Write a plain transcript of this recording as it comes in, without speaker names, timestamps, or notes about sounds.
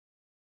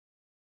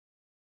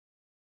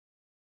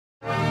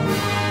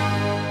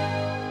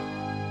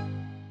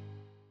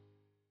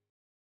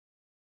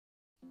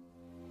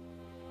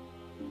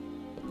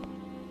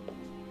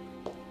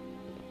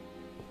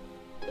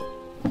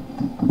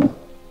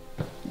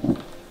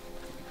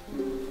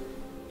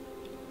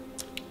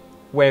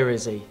Where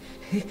is he?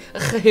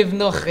 I have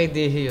no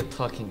idea who you're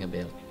talking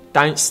about.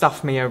 Don't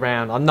stuff me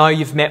around. I know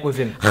you've met with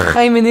him.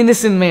 I'm an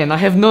innocent man. I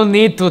have no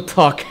need to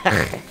talk.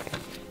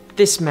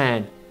 This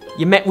man.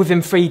 You met with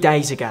him 3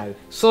 days ago.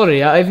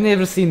 Sorry, I've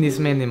never seen this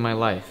man in my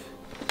life.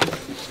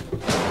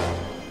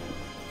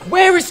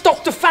 Where is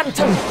Dr.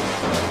 Phantom?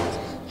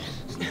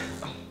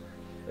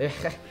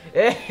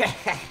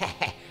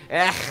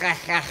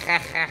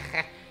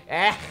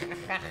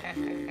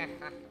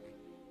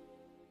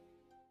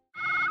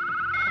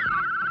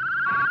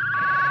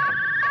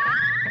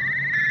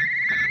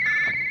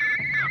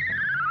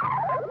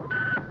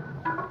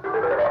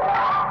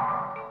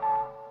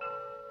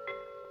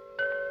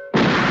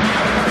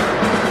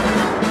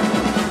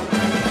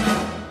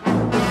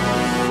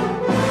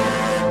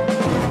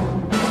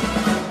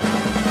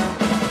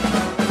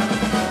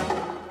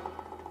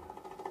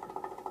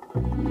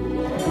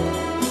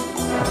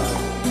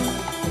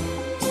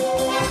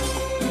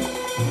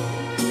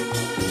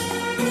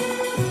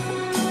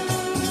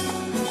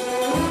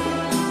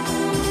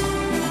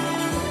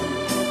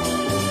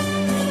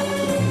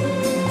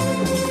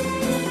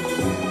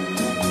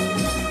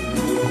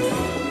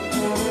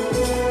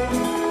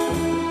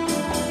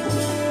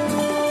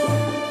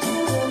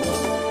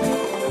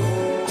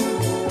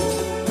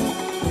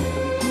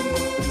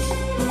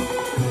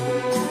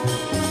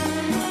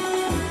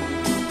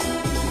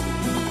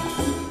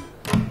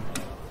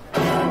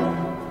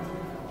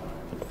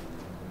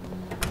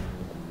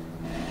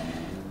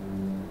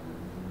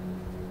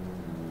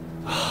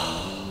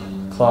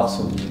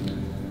 Clarkson,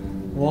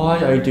 why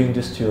are you doing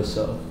this to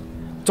yourself?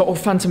 Dr.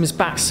 Phantom is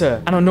back,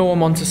 sir, and I know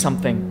I'm onto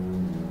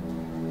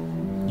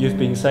something. You've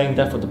been saying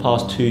that for the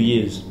past 2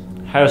 years.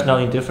 How is now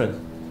any different?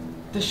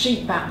 The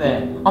sheep back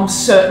there. I'm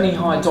certain he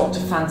hired Dr.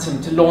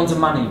 Phantom to launder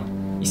money.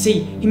 You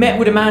see, he met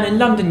with a man in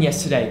London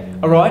yesterday,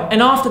 alright?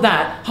 And after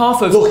that,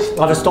 half of... Look,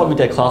 I'll just stop you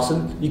there,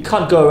 Clarkson. You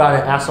can't go around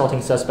and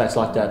assaulting suspects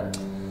like that.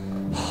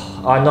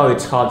 I know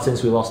it's hard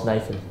since we lost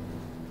Nathan.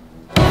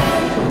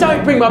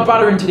 Don't bring my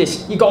brother into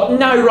this. You got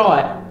no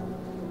right.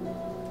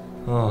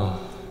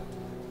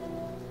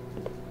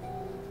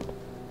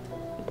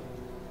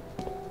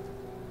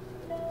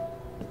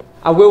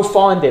 I will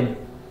find him,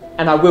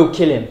 and I will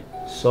kill him.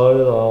 So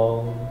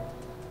long.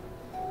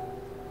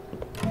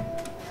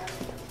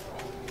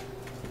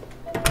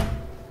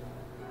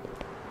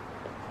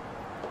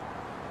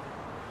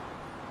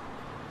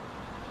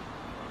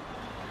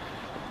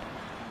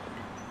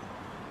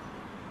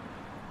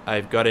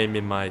 I've got him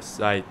in my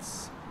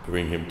sights.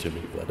 Bring him to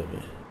me,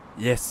 Vladimir.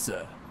 Yes,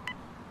 sir.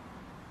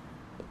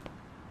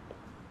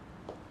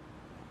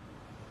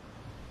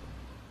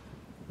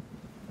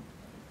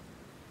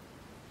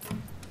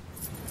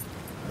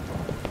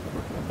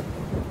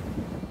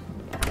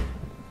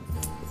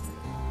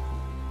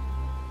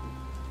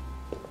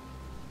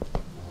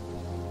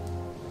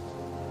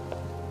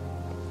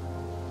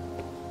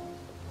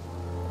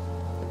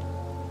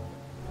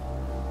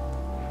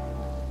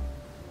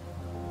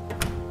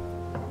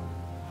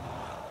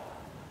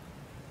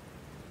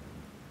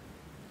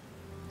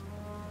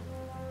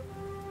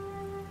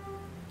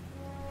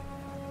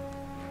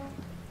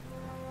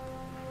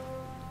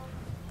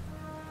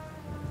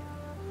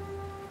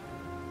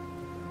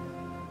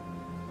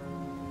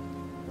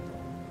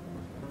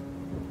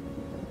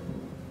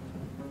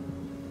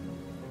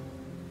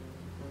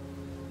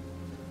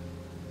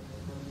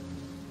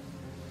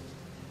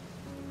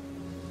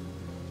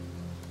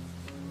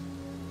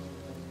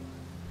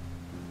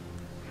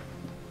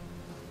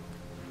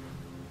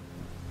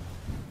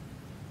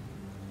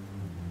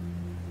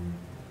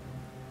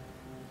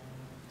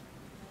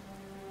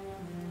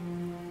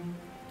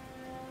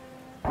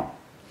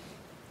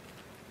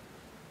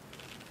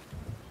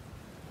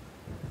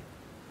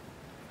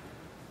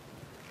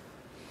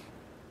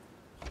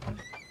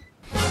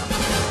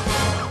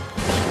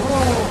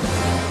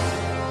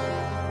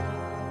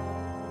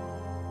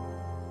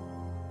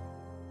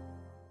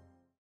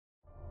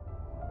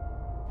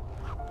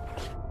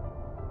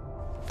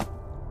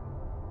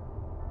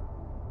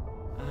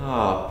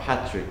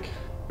 Patrick,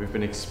 we've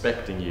been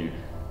expecting you.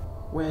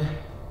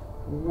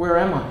 Where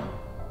am I?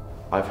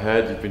 I've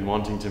heard you've been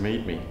wanting to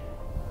meet me.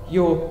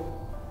 You're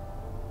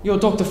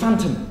Dr.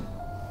 Phantom.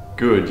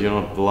 Good, you're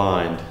not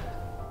blind.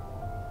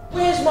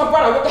 Where's my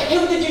brother? What the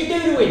hell did you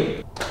do to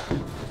him?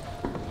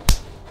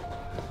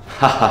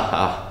 Ha ha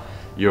ha.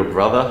 Your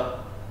brother?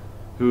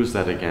 Who's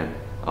that again?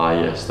 Ah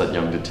yes, that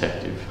young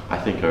detective. I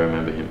think I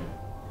remember him.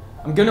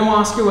 I'm gonna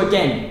ask you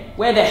again.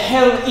 Where the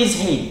hell is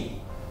he?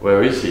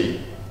 Where is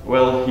he?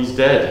 Well, he's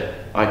dead.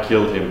 I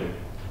killed him.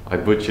 I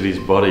butchered his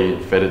body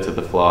and fed it to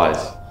the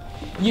flies.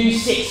 You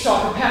sick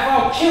psychopath,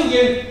 I'll kill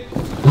you!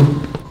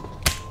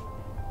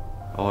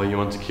 Oh, you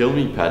want to kill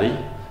me, Paddy?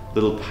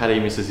 Little Paddy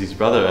misses his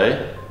brother,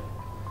 eh?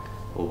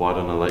 Well, why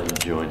don't I let you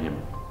join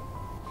him?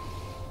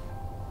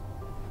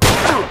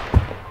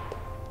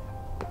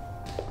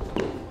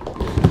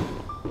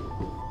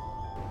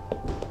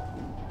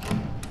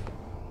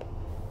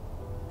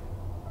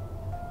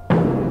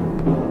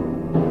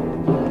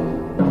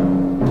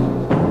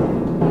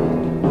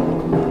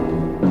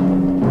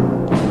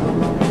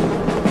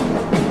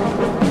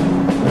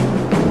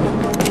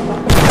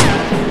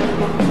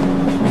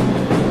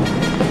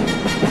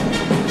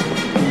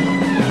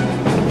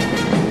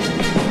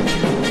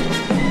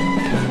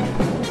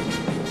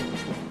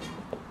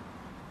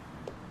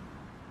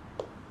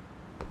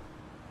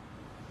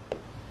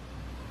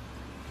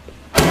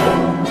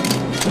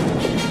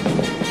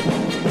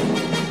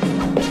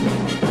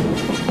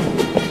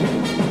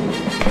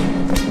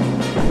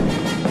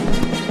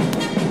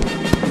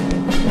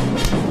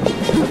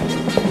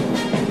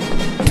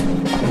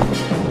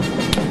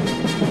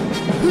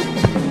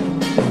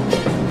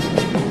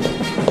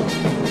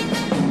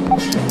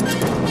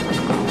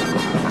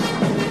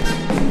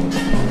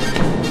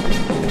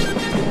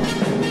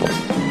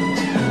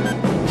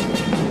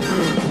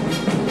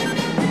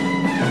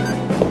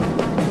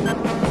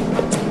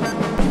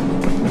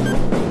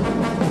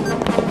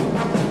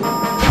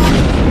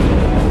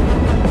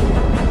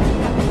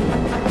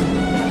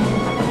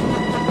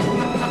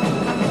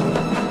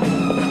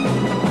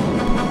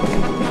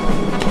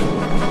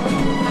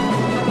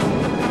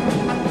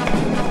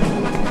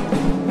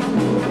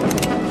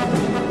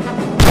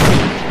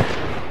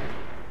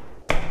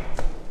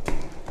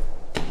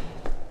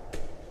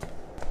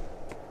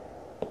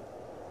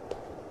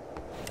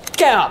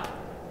 get up!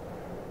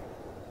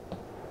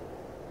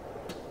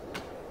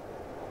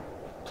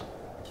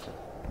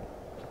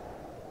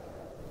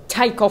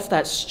 Take off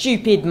that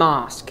stupid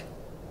mask.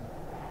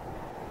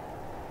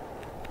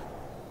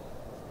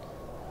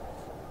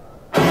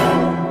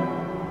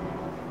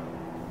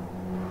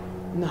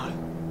 No.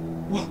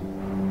 What?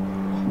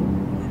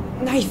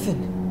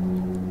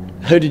 Nathan!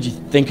 Who did you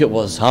think it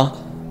was, huh?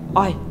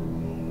 I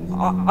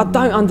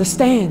don't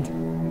understand.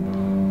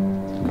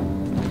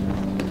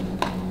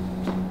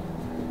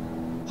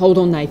 Hold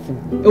on,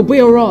 Nathan. It'll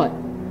be alright.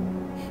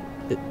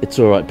 It's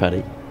alright,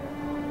 Paddy.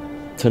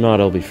 Tonight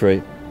I'll be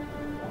free.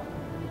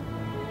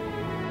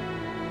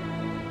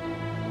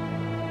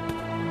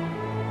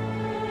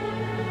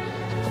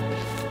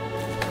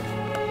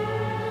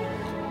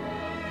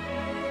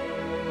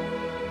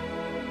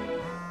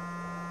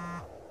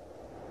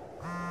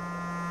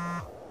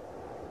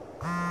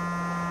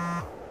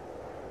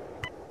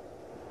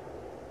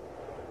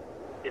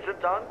 Is it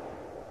done?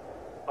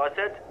 I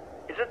said,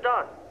 is it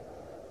done?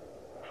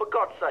 For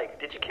God's sake,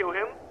 did you kill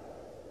him?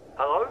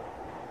 Hello?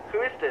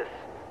 Who is this?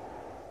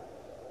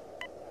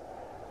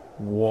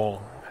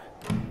 Wong.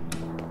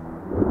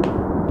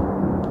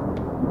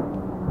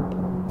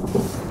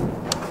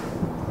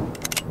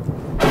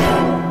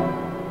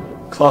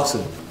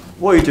 Clarkson,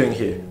 what are you doing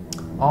here?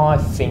 I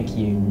think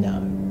you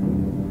know.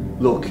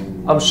 Look,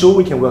 I'm sure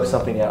we can work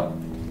something out.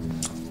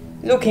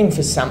 Looking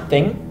for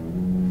something?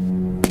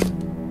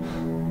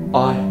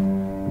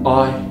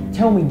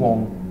 Tell Tell me,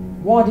 Wong,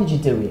 why did you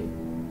do it?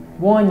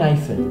 Why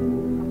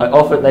Nathan? I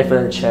offered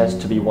Nathan a chance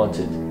to be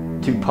wanted,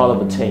 to be part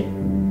of a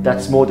team.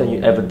 That's more than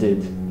you ever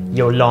did.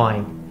 You're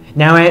lying.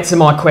 Now answer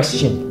my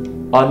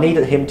question. I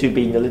needed him to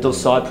be in a little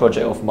side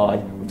project of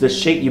mine with the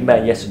sheep you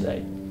met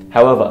yesterday.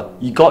 However,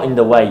 you got in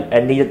the way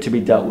and needed to be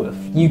dealt with.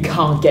 You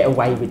can't get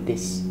away with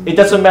this. It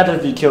doesn't matter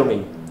if you kill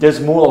me. There's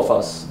more of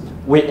us.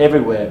 We're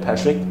everywhere,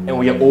 Patrick, and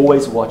we are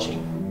always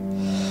watching.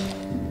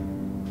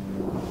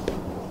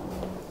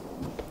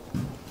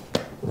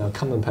 Now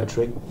come on,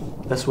 Patrick.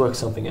 Let's work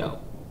something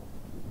out.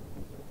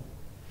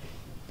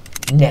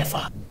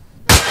 Never.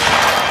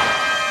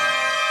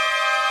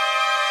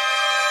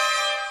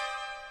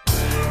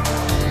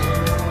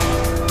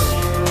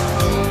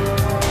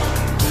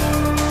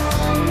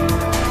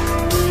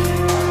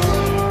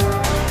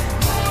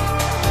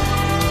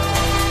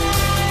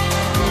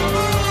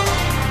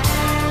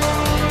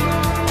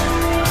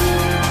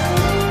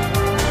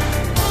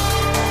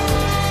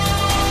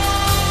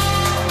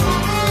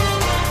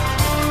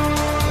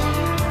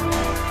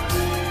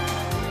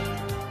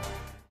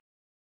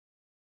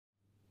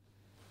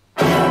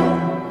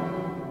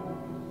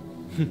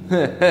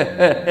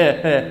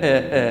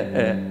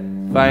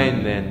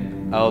 Fine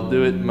then, I'll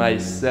do it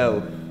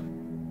myself.